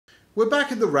We're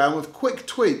back in the realm of quick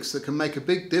tweaks that can make a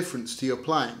big difference to your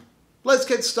playing. Let's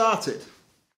get started.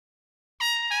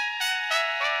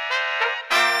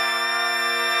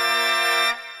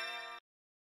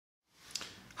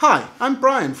 Hi, I'm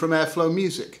Brian from Airflow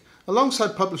Music.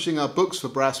 Alongside publishing our books for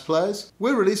brass players,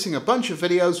 we're releasing a bunch of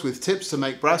videos with tips to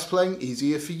make brass playing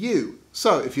easier for you.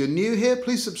 So if you're new here,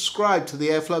 please subscribe to the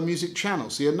Airflow Music channel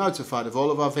so you're notified of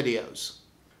all of our videos.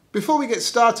 Before we get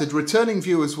started, returning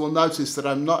viewers will notice that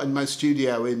I'm not in my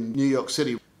studio in New York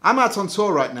City. I'm out on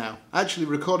tour right now, actually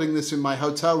recording this in my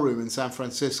hotel room in San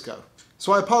Francisco.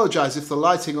 So I apologise if the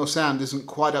lighting or sound isn't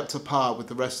quite up to par with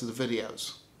the rest of the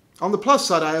videos. On the plus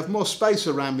side, I have more space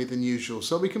around me than usual,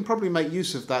 so we can probably make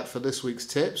use of that for this week's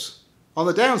tips. On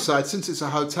the downside, since it's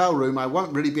a hotel room, I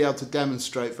won't really be able to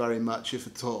demonstrate very much, if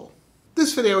at all.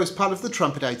 This video is part of the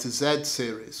Trumpet A-Z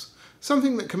series,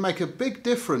 something that can make a big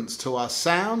difference to our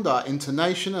sound, our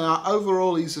intonation, and our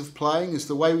overall ease of playing is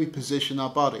the way we position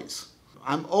our bodies.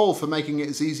 I'm all for making it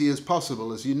as easy as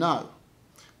possible, as you know.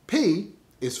 P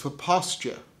is for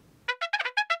posture.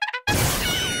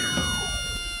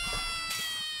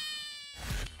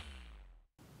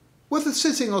 Whether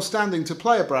sitting or standing to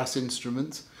play a brass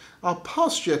instrument, our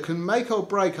posture can make or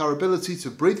break our ability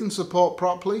to breathe and support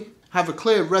properly, have a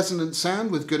clear resonant sound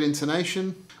with good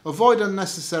intonation, avoid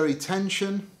unnecessary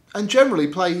tension, and generally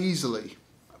play easily.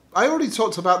 I already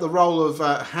talked about the role of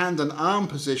hand and arm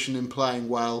position in playing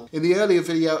well in the earlier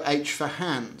video H for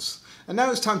hands, and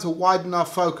now it's time to widen our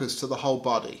focus to the whole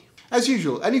body. As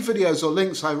usual, any videos or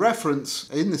links I reference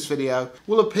in this video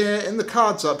will appear in the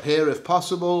cards up here if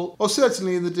possible, or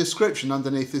certainly in the description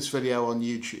underneath this video on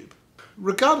YouTube.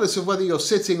 Regardless of whether you're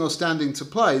sitting or standing to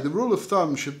play, the rule of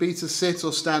thumb should be to sit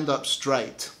or stand up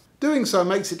straight. Doing so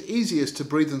makes it easiest to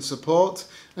breathe and support,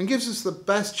 and gives us the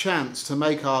best chance to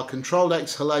make our controlled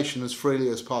exhalation as freely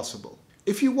as possible.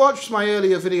 If you watched my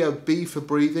earlier video B for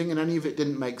breathing and any of it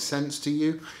didn't make sense to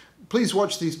you, please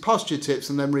watch these posture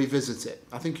tips and then revisit it.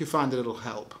 I think you'll find it'll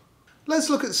help. Let's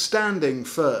look at standing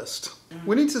first.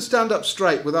 We need to stand up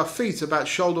straight with our feet about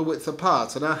shoulder width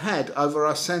apart and our head over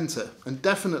our centre, and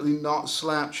definitely not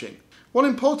slouching. One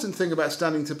important thing about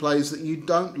standing to play is that you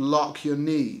don't lock your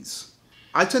knees.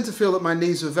 I tend to feel that my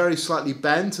knees are very slightly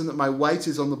bent and that my weight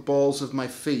is on the balls of my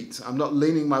feet. I'm not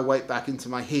leaning my weight back into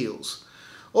my heels.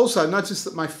 Also, notice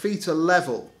that my feet are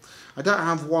level. I don't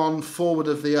have one forward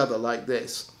of the other like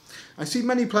this. I see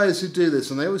many players who do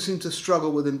this and they always seem to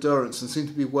struggle with endurance and seem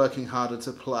to be working harder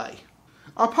to play.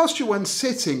 Our posture when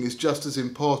sitting is just as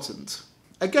important.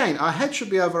 Again, our head should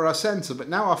be over our centre, but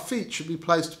now our feet should be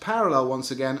placed parallel once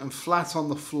again and flat on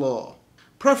the floor.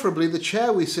 Preferably the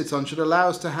chair we sit on should allow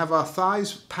us to have our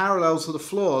thighs parallel to the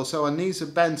floor so our knees are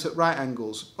bent at right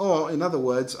angles, or in other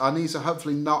words, our knees are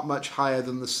hopefully not much higher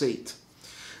than the seat.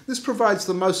 This provides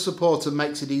the most support and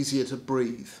makes it easier to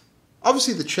breathe.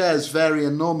 Obviously the chairs vary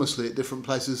enormously at different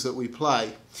places that we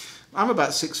play. I'm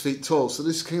about 6 feet tall, so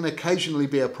this can occasionally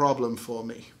be a problem for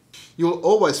me. You'll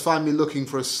always find me looking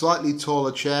for a slightly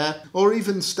taller chair, or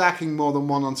even stacking more than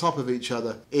one on top of each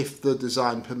other, if the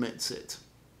design permits it.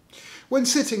 When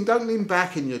sitting, don't lean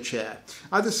back in your chair.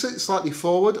 Either sit slightly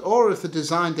forward, or if the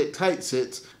design dictates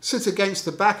it, sit against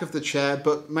the back of the chair,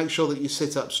 but make sure that you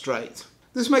sit up straight.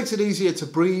 This makes it easier to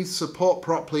breathe, support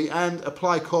properly, and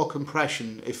apply core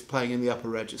compression if playing in the upper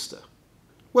register.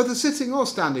 Whether sitting or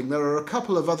standing, there are a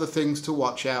couple of other things to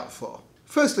watch out for.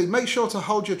 Firstly, make sure to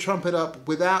hold your trumpet up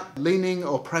without leaning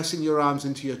or pressing your arms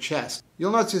into your chest.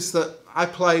 You'll notice that I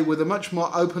play with a much more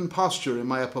open posture in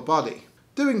my upper body.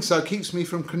 Doing so keeps me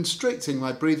from constricting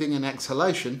my breathing and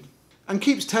exhalation, and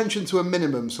keeps tension to a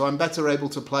minimum so I'm better able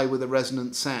to play with a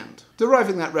resonant sound,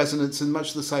 deriving that resonance in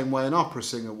much the same way an opera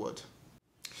singer would.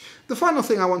 The final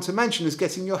thing I want to mention is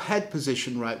getting your head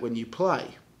position right when you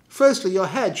play. Firstly, your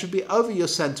head should be over your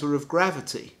centre of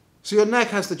gravity, so your neck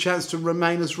has the chance to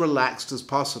remain as relaxed as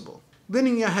possible.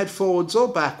 Leaning your head forwards or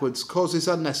backwards causes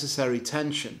unnecessary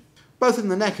tension, both in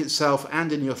the neck itself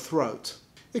and in your throat.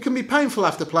 It can be painful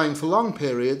after playing for long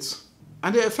periods,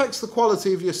 and it affects the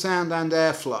quality of your sound and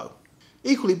airflow.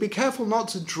 Equally, be careful not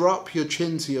to drop your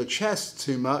chin to your chest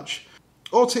too much,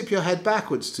 or tip your head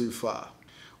backwards too far.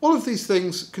 All of these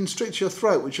things constrict your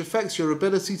throat, which affects your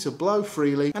ability to blow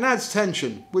freely, and adds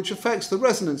tension, which affects the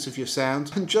resonance of your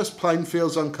sound and just plain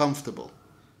feels uncomfortable.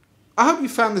 I hope you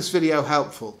found this video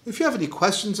helpful. If you have any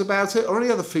questions about it or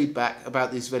any other feedback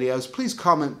about these videos, please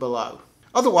comment below.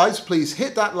 Otherwise, please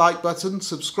hit that like button,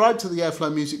 subscribe to the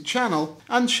Airflow Music channel,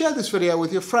 and share this video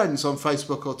with your friends on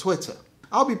Facebook or Twitter.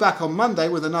 I'll be back on Monday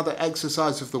with another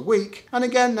exercise of the week, and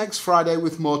again next Friday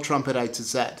with more Trumpet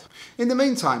A-Z. In the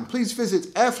meantime, please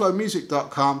visit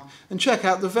airflowmusic.com and check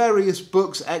out the various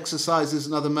books, exercises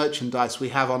and other merchandise we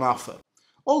have on offer.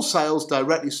 All sales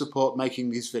directly support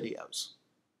making these videos.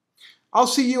 I'll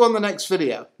see you on the next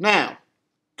video. Now,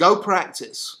 go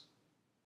practice.